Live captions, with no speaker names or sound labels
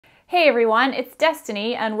Hey everyone, it's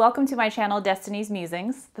Destiny and welcome to my channel Destiny's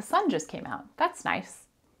Musings. The sun just came out. That's nice.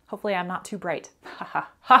 Hopefully I'm not too bright. Ha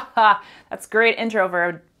ha. That's a great intro for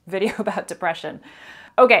a video about depression.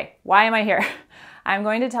 Okay, why am I here? I'm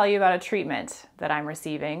going to tell you about a treatment that I'm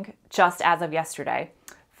receiving just as of yesterday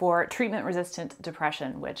for treatment-resistant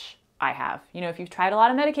depression, which I have. You know, if you've tried a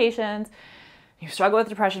lot of medications, you've struggled with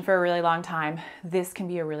depression for a really long time, this can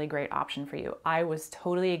be a really great option for you. I was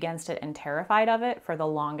totally against it and terrified of it for the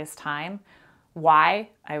longest time. Why?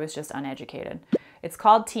 I was just uneducated. It's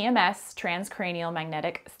called TMS, Transcranial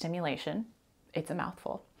Magnetic Stimulation. It's a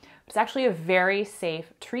mouthful. It's actually a very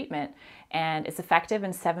safe treatment and it's effective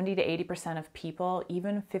in 70 to 80% of people,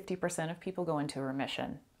 even 50% of people go into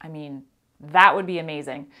remission. I mean, that would be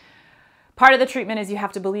amazing. Part of the treatment is you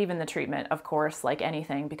have to believe in the treatment, of course, like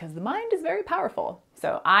anything, because the mind is very powerful.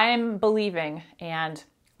 So I'm believing and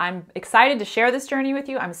I'm excited to share this journey with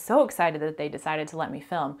you. I'm so excited that they decided to let me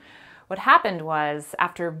film. What happened was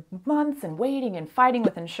after months and waiting and fighting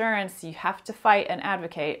with insurance, you have to fight and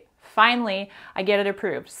advocate. Finally, I get it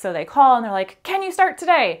approved. So they call and they're like, can you start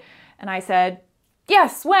today? And I said,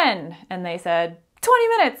 yes, when? And they said, 20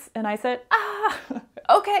 minutes. And I said,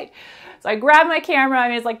 okay. So I grabbed my camera. I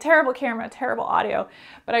mean, it's like terrible camera, terrible audio,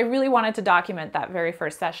 but I really wanted to document that very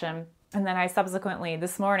first session. And then I subsequently,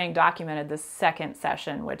 this morning, documented the second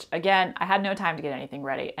session, which again, I had no time to get anything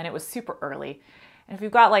ready and it was super early. And if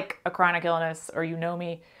you've got like a chronic illness or you know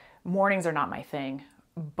me, mornings are not my thing,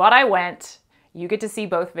 but I went. You get to see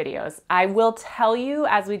both videos. I will tell you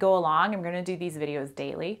as we go along, I'm gonna do these videos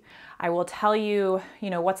daily. I will tell you,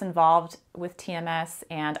 what's involved with TMS,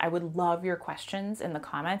 and I would love your questions in the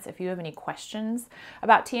comments. If you have any questions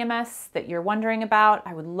about TMS that you're wondering about,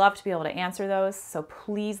 I would love to be able to answer those, so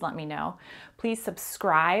please let me know. Please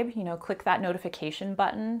subscribe, click that notification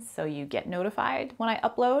button so you get notified when I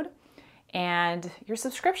upload. And your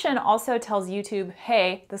subscription also tells YouTube,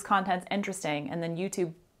 hey, this content's interesting, and then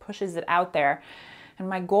YouTube pushes it out there. And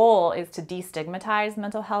my goal is to destigmatize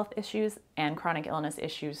mental health issues and chronic illness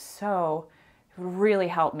issues. So it would really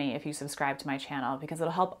help me if you subscribe to my channel because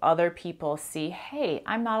it'll help other people see, hey,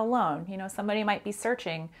 I'm not alone. Somebody might be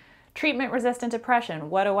searching treatment-resistant depression.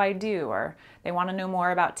 What do I do? Or they want to know more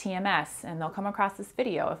about TMS and they'll come across this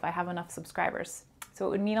video if I have enough subscribers. So it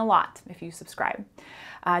would mean a lot if you subscribe.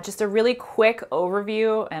 Just a really quick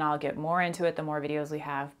overview, and I'll get more into it the more videos we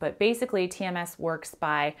have. But basically, TMS works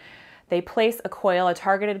by, they place a coil, a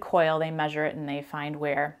targeted coil, they measure it and they find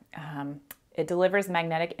where. It delivers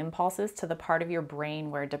magnetic impulses to the part of your brain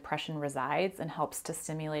where depression resides and helps to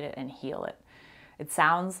stimulate it and heal it. It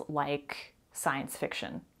sounds like science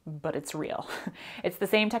fiction, but it's real. It's the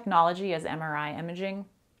same technology as MRI imaging.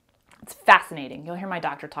 It's fascinating. You'll hear my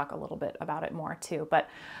doctor talk a little bit about it more too. But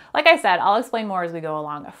like I said, I'll explain more as we go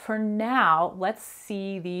along. For now, let's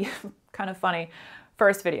see the kind of funny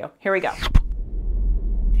first video. Here we go.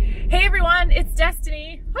 Hey everyone, it's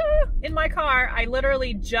Destiny in my car. I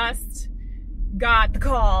literally just got the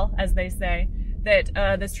call, as they say, that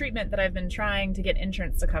this treatment that I've been trying to get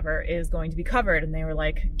insurance to cover is going to be covered. And they were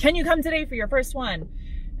like, can you come today for your first one?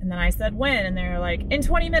 And then I said, when? And they're like, in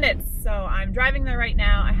 20 minutes. So I'm driving there right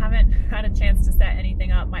now. I haven't had a chance to set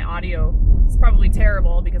anything up. My audio is probably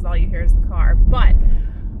terrible because all you hear is the car, but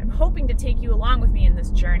I'm hoping to take you along with me in this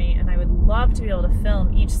journey. And I would love to be able to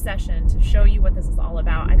film each session to show you what this is all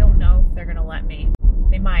about. I don't know if they're gonna let me.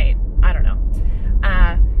 They might, I don't know.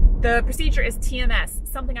 The procedure is TMS,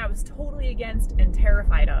 something I was totally against and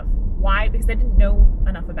terrified of. Why? Because I didn't know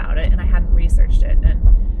enough about it and I hadn't researched it.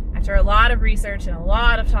 And after a lot of research and a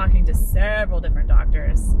lot of talking to several different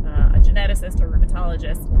doctors, a geneticist, a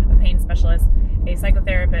rheumatologist, a pain specialist, a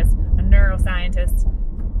psychotherapist, a neuroscientist,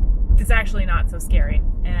 it's actually not so scary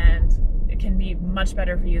and it can be much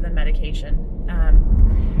better for you than medication.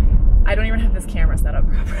 I don't even have this camera set up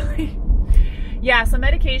properly. Yeah, so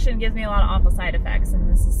medication gives me a lot of awful side effects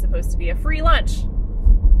and this is supposed to be a free lunch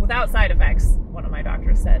without side effects, one of my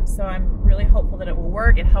doctors said. So I'm really hopeful that it will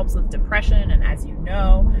work. It helps with depression, and as you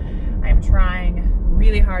know, I'm trying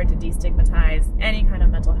really hard to destigmatize any kind of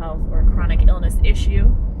mental health or chronic illness issue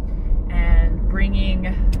and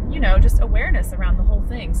bringing, just awareness around the whole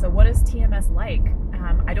thing. So what is TMS like?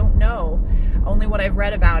 I don't know, only what I've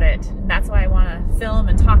read about it. And that's why I want to film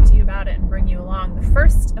and talk to you about it and bring you along. The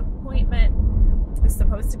first appointment is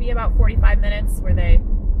supposed to be about 45 minutes where they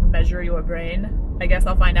measure your brain. I guess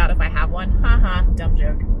I'll find out if I have one. Haha, dumb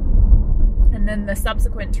joke. And then the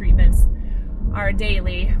subsequent treatments are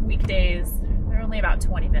daily, weekdays. They're only about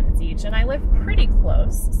 20 minutes each, and I live pretty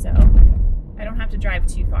close, so I don't have to drive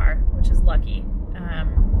too far, which is lucky.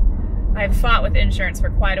 I've fought with insurance for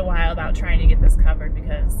quite a while about trying to get this covered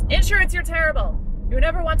because insurance, you're terrible. You would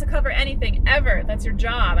never want to cover anything, ever. That's your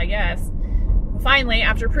job, I guess. Finally,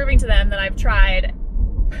 after proving to them that I've tried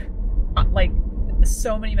like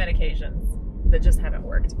so many medications that just haven't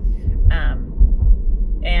worked.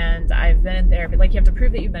 And I've been in therapy. Like, you have to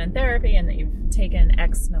prove that you've been in therapy and that you've taken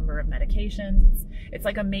X number of medications. It's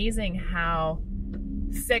like amazing how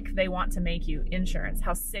sick they want to make you, insurance,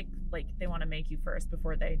 how sick like they want to make you first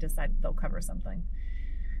before they decide they'll cover something.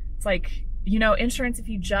 It's like, you know, insurance, if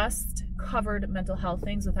you just covered mental health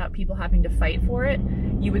things without people having to fight for it,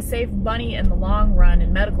 you would save money in the long run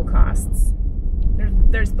in medical costs.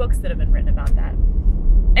 There's books that have been written about that.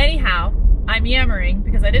 Anyhow, I'm yammering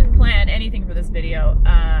because I didn't plan anything for this video.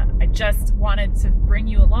 I just wanted to bring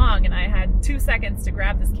you along, and I had 2 seconds to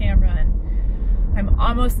grab this camera, and I'm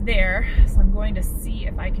almost there. So I'm going to see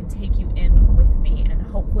if I can take you in with me, and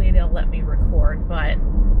hopefully they'll let me record, but I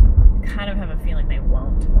kind of have a feeling they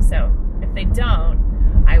won't. So if they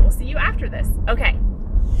don't, I will see you after this. Okay,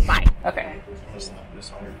 bye. Okay. This is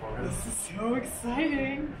so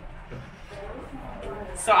exciting.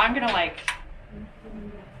 So I'm gonna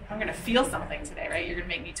feel something today, right? You're gonna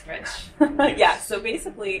make me twitch. Yeah, so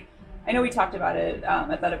basically, I know we talked about it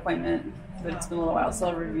at that appointment, but it's been a little while, so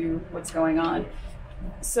I'll review what's going on.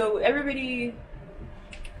 So everybody,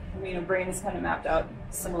 you know, brain is kind of mapped out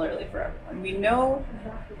similarly for everyone. We know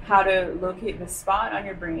how to locate the spot on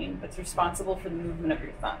your brain that's responsible for the movement of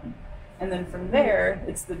your thumb. And then from there,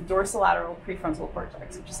 it's the dorsolateral prefrontal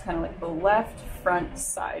cortex, which is kind of like the left front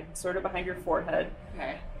side, sort of behind your forehead.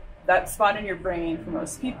 Okay. That spot in your brain, for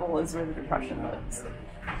most people, is where the depression lives.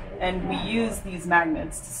 And we use these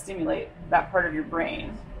magnets to stimulate that part of your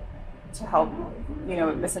brain to help, you know,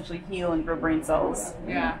 essentially heal and grow brain cells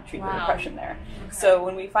and treat the depression there. Okay. So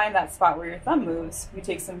when we find that spot where your thumb moves, we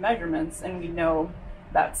take some measurements and we know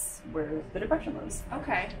that's where the depression lives.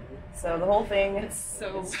 Okay. So the whole thing is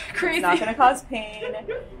crazy. It's not going to cause pain.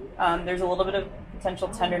 There's a little bit of potential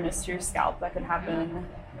tenderness to your scalp that could happen.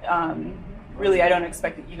 Really, I don't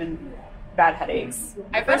expect even bad headaches.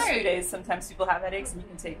 The first few days, sometimes people have headaches, and you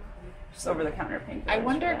can take just over-the-counter painkillers. I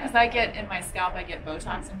wonder, because I get in my scalp, I get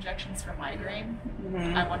Botox injections for migraine.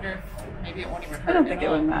 Mm-hmm. I wonder if maybe it won't even hurt. I don't think it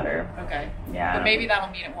would matter. Okay. Yeah. But maybe that'll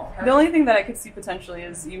mean it won't hurt. The only thing that I could see potentially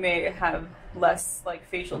is you may have less like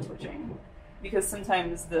facial twitching, because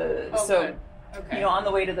sometimes Okay. You know, on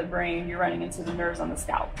the way to the brain, you're running into the nerves on the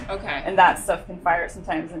scalp. Okay. And that stuff can fire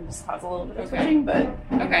sometimes and just cause a little bit of twitching, but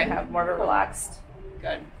you might have more of a relaxed.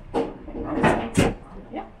 Good.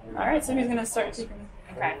 Yeah. All right, so he's going to start taking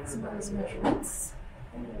some of those measurements.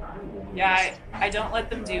 Yeah, I don't let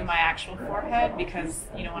them do my actual forehead because,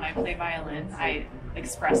 you know, when I play violin, I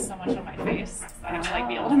express so much on my face. So I have to like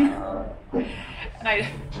be able to. And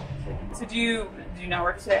So do you not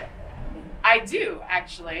work today? I do,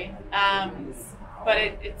 actually, but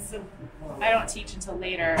I don't teach until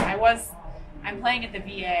later. I'm playing at the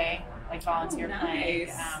VA, like volunteer playing,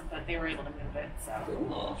 but they were able to move it, so.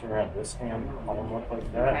 Cool. So around this hand, on them look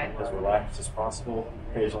like that, as relaxed as possible.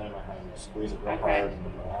 Occasionally I might have to squeeze it real hard and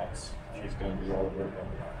then relax. She's going to do all the work on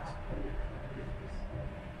relax.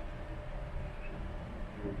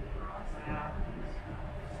 Wow.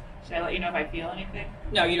 Should I let you know if I feel anything?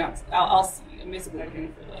 No, you don't. I'll see. I'm basically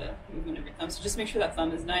looking for the movement of your thumb. So just make sure that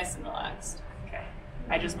thumb is nice and relaxed. Okay.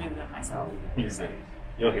 I just moved it myself. Easy.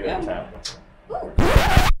 You'll hear that tap. All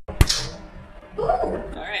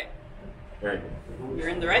right. Very good. You're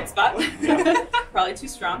in the right spot. Probably too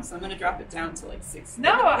strong, so I'm going to drop it down to like 6.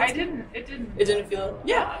 No, I didn't. It didn't. It didn't feel.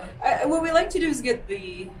 Yeah. What we like to do is get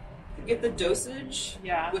the dosage.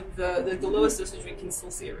 Yeah. With the lowest dosage we can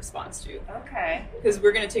still see a response to. Okay. Because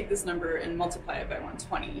we're going to take this number and multiply it by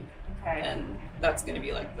 120. Okay. And that's going to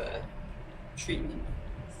be like the treatment.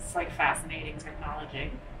 It's like fascinating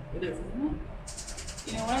technology. It is, isn't it?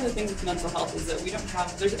 You know, one of the things with mental health is that we don't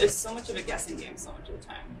have, there's so much of a guessing game so much of the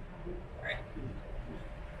time. All right.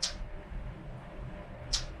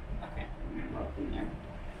 Okay, I'm going to go up in there.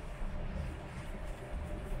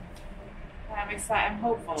 I'm excited. I'm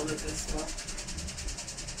hopeful that this will.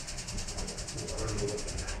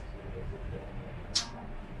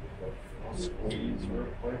 Squeeze real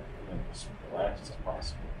quick and then just relax as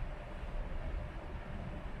possible.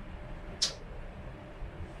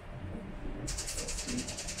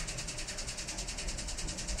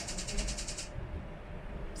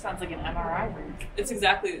 Sounds like an MRI room. It's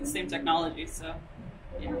exactly the same technology, so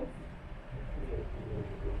yeah.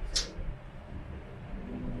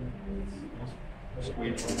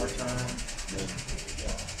 Squeeze one more time.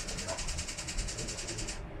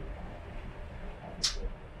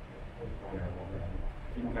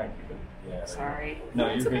 You can kind of keep it. Yeah. Sorry.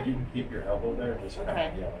 No, you're good. You can keep your elbow there. Just kind of,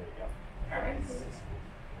 Okay. yeah, there you go. All right.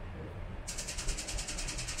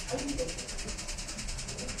 There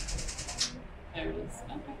it is.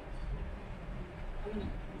 Okay.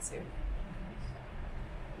 Let's see.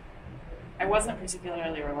 I wasn't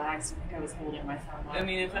particularly relaxed. I think I was holding my thumb up. I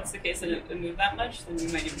mean, if that's the case and it moved that much, then you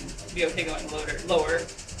might even be okay going lower.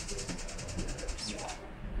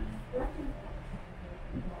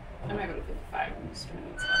 I might go to 55. I'm just trying to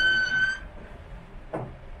mix that up.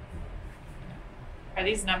 Are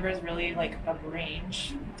these numbers really like a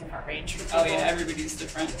range? Different range for people? Oh yeah, everybody's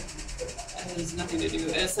different. It has nothing to do.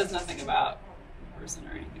 It says nothing about person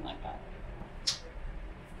or anything like that.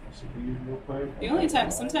 The only time,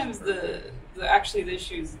 sometimes the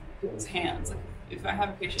issue is hands. Like if I have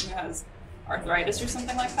a patient who has arthritis or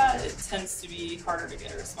something like that, it tends to be harder to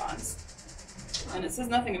get a response. And it says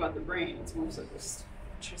nothing about the brain. It's more so just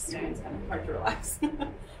interesting. It's kind of hard to relax.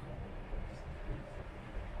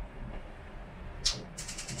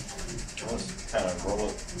 Let's kind of roll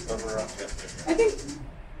it over up. I think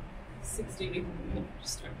 60.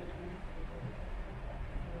 Just start putting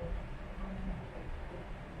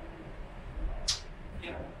in.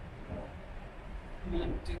 Yeah. I'm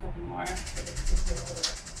gonna do a couple more.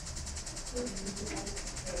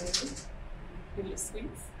 Give it a squeeze.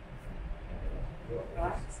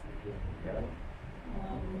 Relax.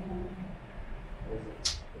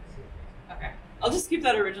 Okay. I'll just keep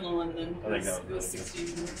that original one then. I think that Go was 60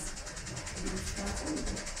 minutes.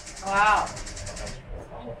 Wow. So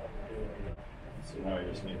now you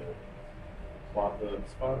just need to plot the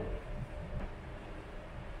spot.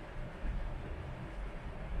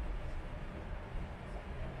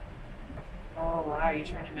 Oh wow, you're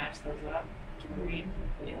trying to match those up to green.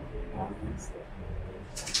 Yeah.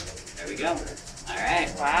 There we go. All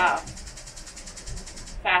right. Wow.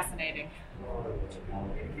 Fascinating.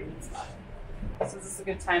 So is this a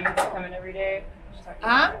good time to come in every day?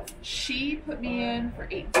 She put me in for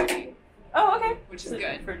 8:30. Oh, okay. Which is So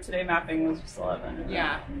good. For today, mapping was just 11. And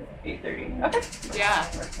Yeah. 8:30. Okay. Yeah.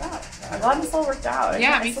 Worked out. I'm glad this all worked out.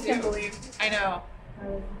 Yeah, I me still too. can't believe I know.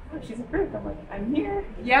 oh, she's approved. I'm like, I'm here.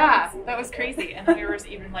 Yeah, that was crazy. And then there was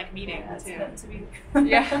even like meeting It's too. meant to be.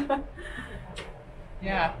 Yeah.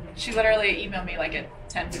 Yeah. She literally emailed me like at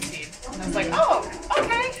 10:15. And I was like, oh,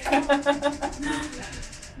 okay.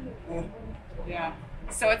 Yeah.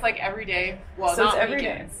 So it's like every day. Well, So not it's every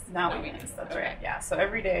weekends. day. Not No weekends. That's Okay. right. Yeah. So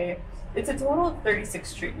every day, it's a total of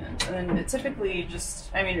 36 treatments, and then it typically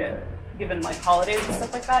just, I mean, given like holidays and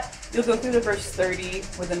stuff like that, you'll go through the first 30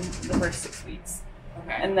 within the first 6 weeks,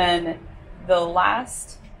 Okay. and then the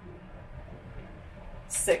last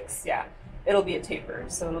 6, yeah, it'll be a taper.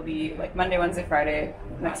 So it'll be like Monday, Wednesday, Friday.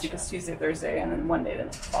 Next week is Tuesday, Thursday, and then one day the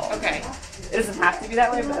following. Okay. It doesn't have to be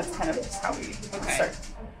that way, but that's kind of just how we Okay. start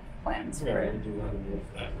plans for it.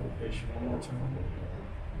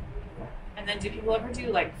 And then do people ever do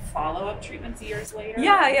like follow-up treatments years later?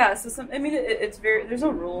 Yeah. So I mean, it's very. There's no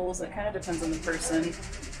rules. It kind of depends on the person.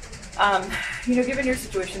 Given your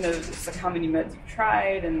situation of just like how many meds you've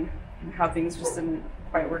tried and how things just didn't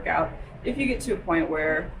quite work out. If you get to a point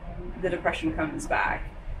where the depression comes back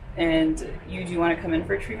and you do want to come in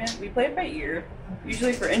for treatment, we play it by ear.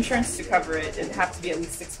 Usually, for insurance to cover it, it'd have to be at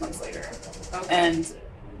least 6 months later. Okay. And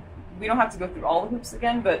we don't have to go through all the hoops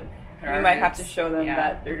again, but There we are might have to hoops. show them Yeah.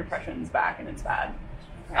 that their depression's back and it's bad.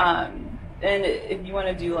 Okay. And if you want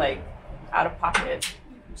to do like out of pocket,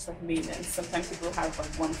 just like maintenance, sometimes people have like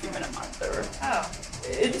 1 treatment a month, or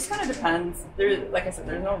it just kind of depends. Like I said,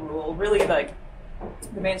 there's no rule. Really, like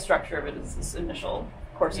the main structure of it is this initial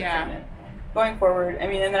course of treatment. Going forward, I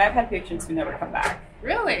mean, and then I've had patients who never come back.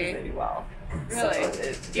 Really? Because they do well. Really? So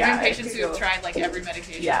Even it patients could who have go- tried like every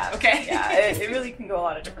medication? Yeah. Okay. Yeah, it really can go a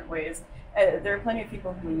lot of different ways. There are plenty of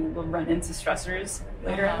people who will run into stressors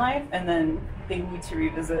later in life, and then they need to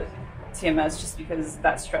revisit TMS just because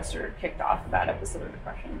that stressor kicked off that episode of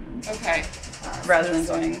depression. Okay. Rather than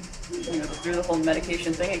going, through the whole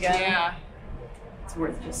medication thing again. Yeah. It's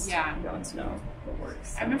worth just going to know what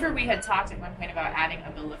works. I remember we had talked at one point about adding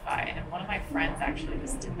Abilify, and one of my friends actually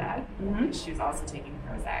just did that. Mm-hmm. She was also taking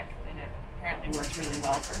Prozac, and it apparently worked really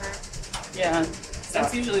well for her. Yeah,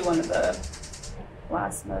 that's usually one of the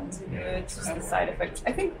last meds to do. It's just the side effects.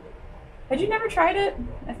 I think. Had you never tried it?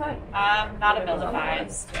 I thought. Not Abilify.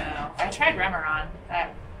 No. I tried Remeron.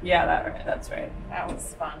 That's right. That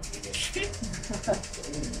was fun.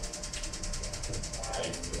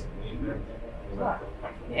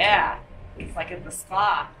 Yeah. It's like in the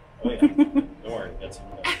spa. Oh yeah. Don't worry, that's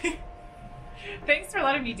Thanks for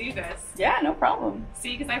letting me do this. Yeah, no problem.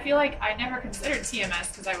 See, because I feel like I never considered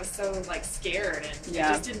TMS because I was so like scared and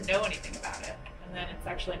I just didn't know anything about it. And then it's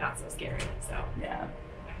actually not so scary. So yeah,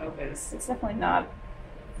 I hope it's definitely not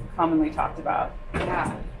commonly talked about.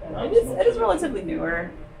 Yeah. It is relatively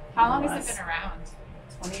newer. How long has it been around?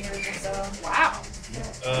 20 years or so. Wow.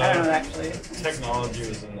 I don't know actually. Technology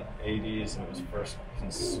was in the 80s and it was first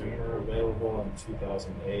consumer available in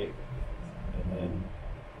 2008. And then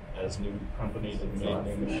as new companies have made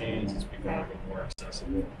new machines, it's becoming more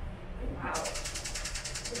accessible. Wow.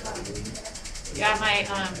 Yeah, my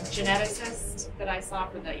geneticist that I saw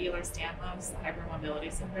for the Ehlers-Danlos, the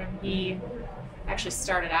hypermobility syndrome, he actually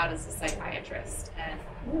started out as a psychiatrist. And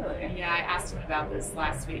Really? yeah, I asked him about this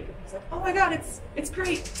last week. He was like, "Oh my God, it's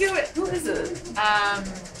great, do it." Who is it?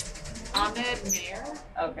 Ahmed Mayer.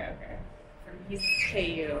 Okay. He's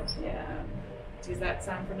KU. Yeah. Does that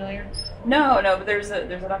sound familiar? No, but there's a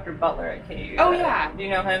Dr. Butler at KU. Oh, yeah. Do you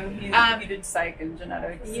know him? He did psych and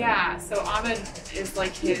genetics. Yeah. So Ahmed is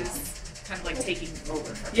like his kind of like taking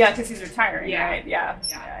over. Yeah, because he's retiring. Yeah. Right? Yeah.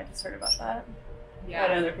 I just heard about that. I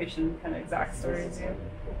had another patient, kind of exact story as you.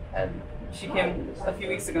 And she came a few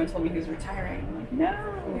weeks ago and told me he was retiring. I'm like,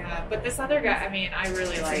 no. Yeah, but this other guy, I mean, I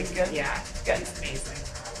really like. Good. Yeah, Good. he's amazing.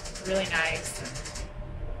 Really nice.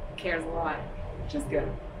 And cares a lot. Just good.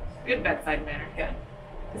 Good bedside manner. Good.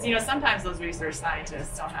 Because you know sometimes those research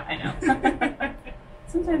scientists don't have. I know.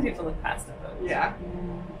 Sometimes you have to look past it though. Yeah.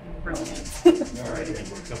 Brilliant. Alright, you can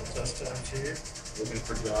do a couple test times here. Looking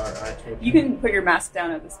for jar eye tape. You can put your mask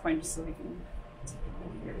down at this point just so we can see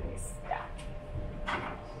your face. Yeah. I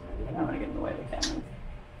don't want to get in the way of the camera.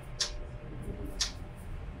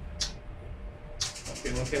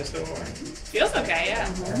 Feeling okay so far? Feels okay. Yeah.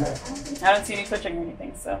 I don't see any twitching or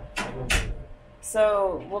anything,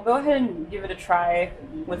 so we'll go ahead and give it a try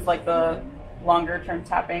with like the longer term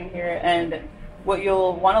tapping here, and what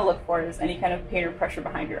you'll want to look for is any kind of pain or pressure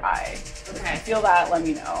behind your eye. Okay. If you feel that, let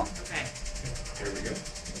me know. Okay. Here we go.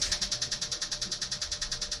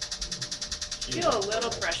 I feel a little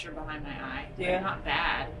pressure behind my eye. Do you? Not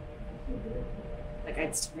bad. Like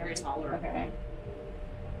it's very tolerable. Okay.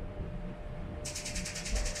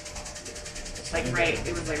 Like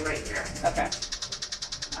it was like right here. Okay.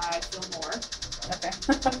 I feel more. Okay.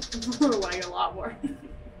 Like a lot more.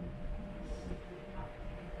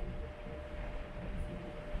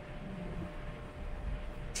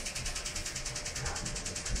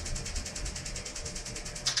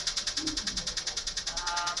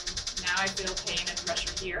 Now I feel pain and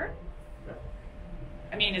pressure here. Okay.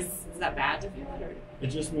 I mean, is that bad to feel it? Or? It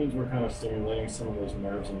just means we're kind of stimulating some of those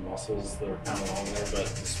nerves and muscles that are kind of on there, but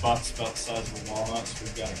the spot's about the size of a walnut, so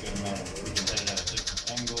we've got a good amount of, we can hit it at a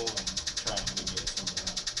different angle and try and alleviate some of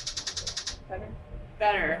that. Better?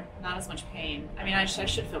 Better, not as much pain. I mean, I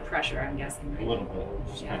should feel pressure, I'm guessing. A little bit,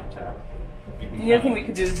 just kind of tap. The other thing we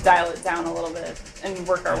could do is dial it down a little bit and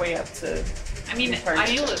work our way up to. I mean, the target.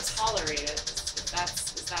 I'm able to tolerate it.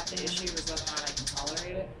 Is that the issue, is whether or not I can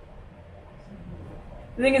tolerate it?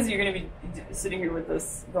 The thing is, you're going to be sitting here with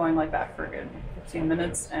this going like that for a good 15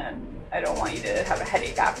 minutes, and I don't want you to have a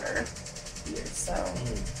headache after either. So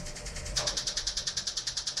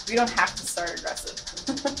we don't have to start aggressive.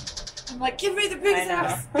 I'm like, give me the big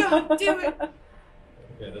steps. Go, do it.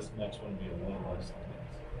 Okay, this next one will be a little less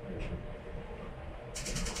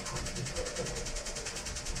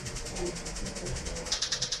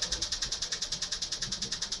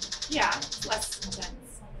Yeah, it's less intense.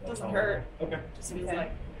 Doesn't hurt. Okay. Just feels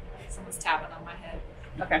like someone's tapping on my head.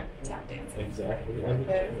 Okay. Tap dancing. Exactly.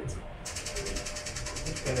 Okay.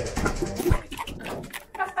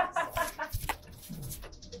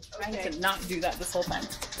 Trying to not do that this whole time.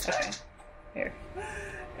 Okay. Here.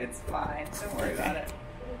 It's fine. Don't worry about it.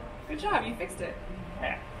 Good job. You fixed it.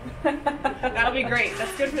 Yeah. That'll be great.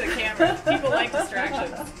 That's good for the camera. People like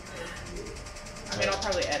distractions. I mean, I'll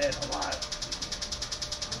probably edit a lot.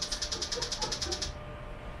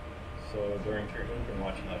 So during treatment, you can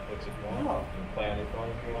watch Netflix if you want. Oh. You can play on your phone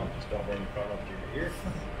if you want. Just don't bring your phone up to your ear.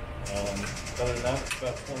 Other than that, it's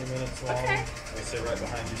about 20 minutes long. Okay. I sit right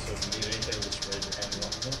behind you, so if you need anything, just raise your hand and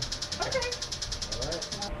let me know. Okay. All right.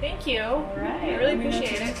 Thank you. All right. I really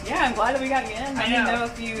appreciate it. Yeah, I'm glad that we got you in. I Let me know. know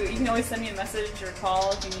if you can always send me a message or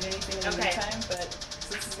call if you need anything in the Okay. meantime. But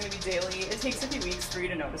since it's going to be daily, it takes a few weeks for you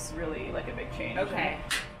to notice really like a big change. Okay.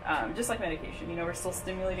 And, just like medication, you know, we're still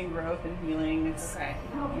stimulating growth and healing. It's, Okay.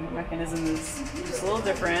 the mechanism is just a little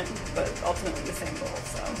different, but ultimately the same goal.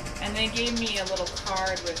 So. And they gave me a little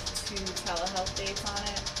card with 2 telehealth dates on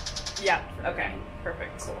it. Yeah. Okay.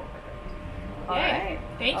 Perfect. Cool. All Yay. right.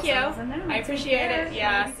 Thank I'll you. send those in now. I Take appreciate care. it.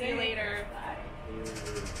 Yeah. Have a good See you day. later. Bye.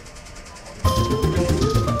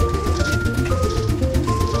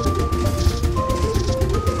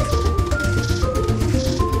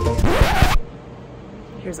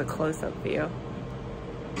 Here's a close-up view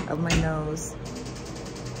of my nose.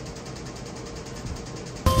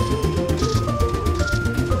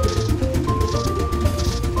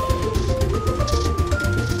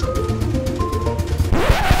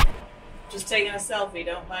 selfie,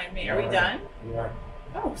 don't mind me. Are we done? We are.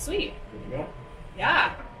 Oh, sweet. Good to go.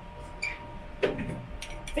 Yeah.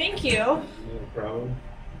 Thank you. No problem.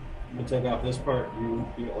 We'll take off this part. You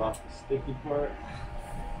peel off the sticky part.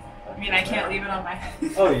 I mean, I can't leave it on my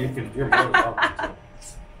head. Oh, you can. You're more than welcome to.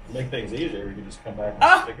 To make things easier, we can just come back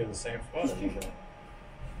and stick in the same spot.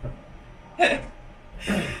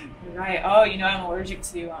 You're right. Oh, you know, I'm allergic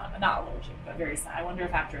to, not allergic, but very sad. I wonder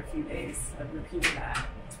if after a few days of repeating that,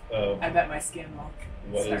 I bet my skin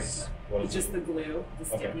will start to, is just it? the glue, the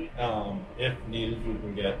sticky. Okay. If needed, we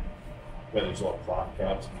can get, whether it's little cloth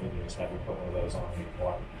drops, and we can just have you put one of those on and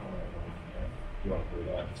block it. You want to do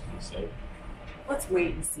that just to be safe? Let's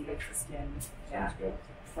wait and see if the skin, Sounds good.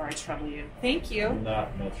 before I trouble you. Thank you.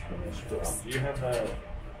 Not much for this. Do you have that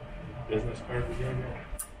business card we gave you?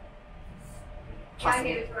 I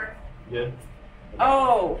gave it to her. Yeah. Okay.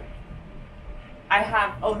 Oh, I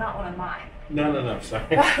have, oh, not one of mine. No,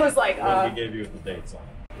 sorry. I was like, What we gave you with the dates on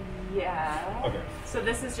it. yeah. Okay. So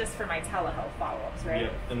this is just for my telehealth follow-ups, right? Yeah,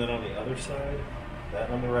 and then on the other side, that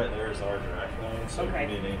number right there is our direct line, so Okay.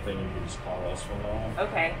 if you need anything, you can just call us from now on.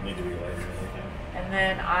 Okay. Need to be later than anything. And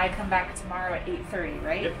then I come back tomorrow at 8:30,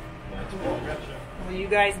 right? Yep, that's cool. Gotcha. Will you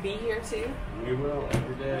guys be here too? We will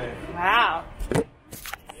every day. Wow.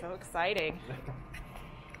 So exciting.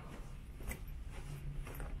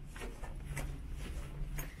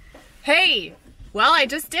 Hey, well, I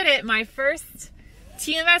just did it. My first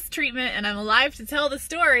TMS treatment, and I'm alive to tell the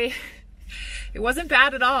story. It wasn't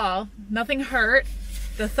bad at all. Nothing hurt.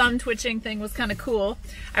 The thumb twitching thing was kind of cool.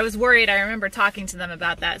 I was worried. I remember talking to them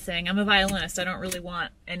about that, saying, I'm a violinist. I don't really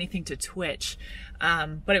want anything to twitch.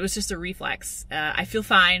 But it was just a reflex. I feel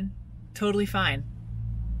fine. Totally fine.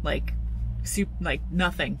 Like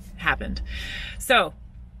nothing happened. So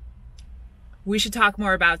we should talk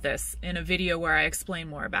more about this in a video where I explain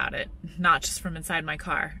more about it, not just from inside my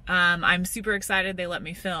car. I'm super excited they let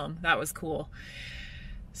me film. That was cool.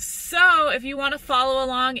 So if you want to follow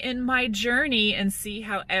along in my journey and see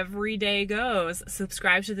how every day goes,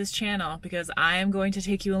 subscribe to this channel, because I am going to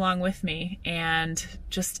take you along with me and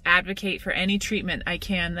just advocate for any treatment I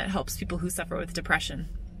can that helps people who suffer with depression.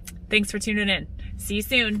 Thanks for tuning in. See you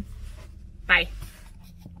soon. Bye.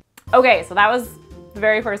 Okay, so that was the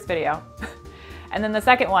very first video. And then the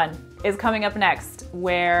second one is coming up next,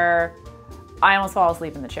 where I almost fall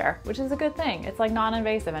asleep in the chair, which is a good thing. It's like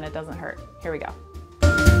non-invasive and it doesn't hurt. Here we go.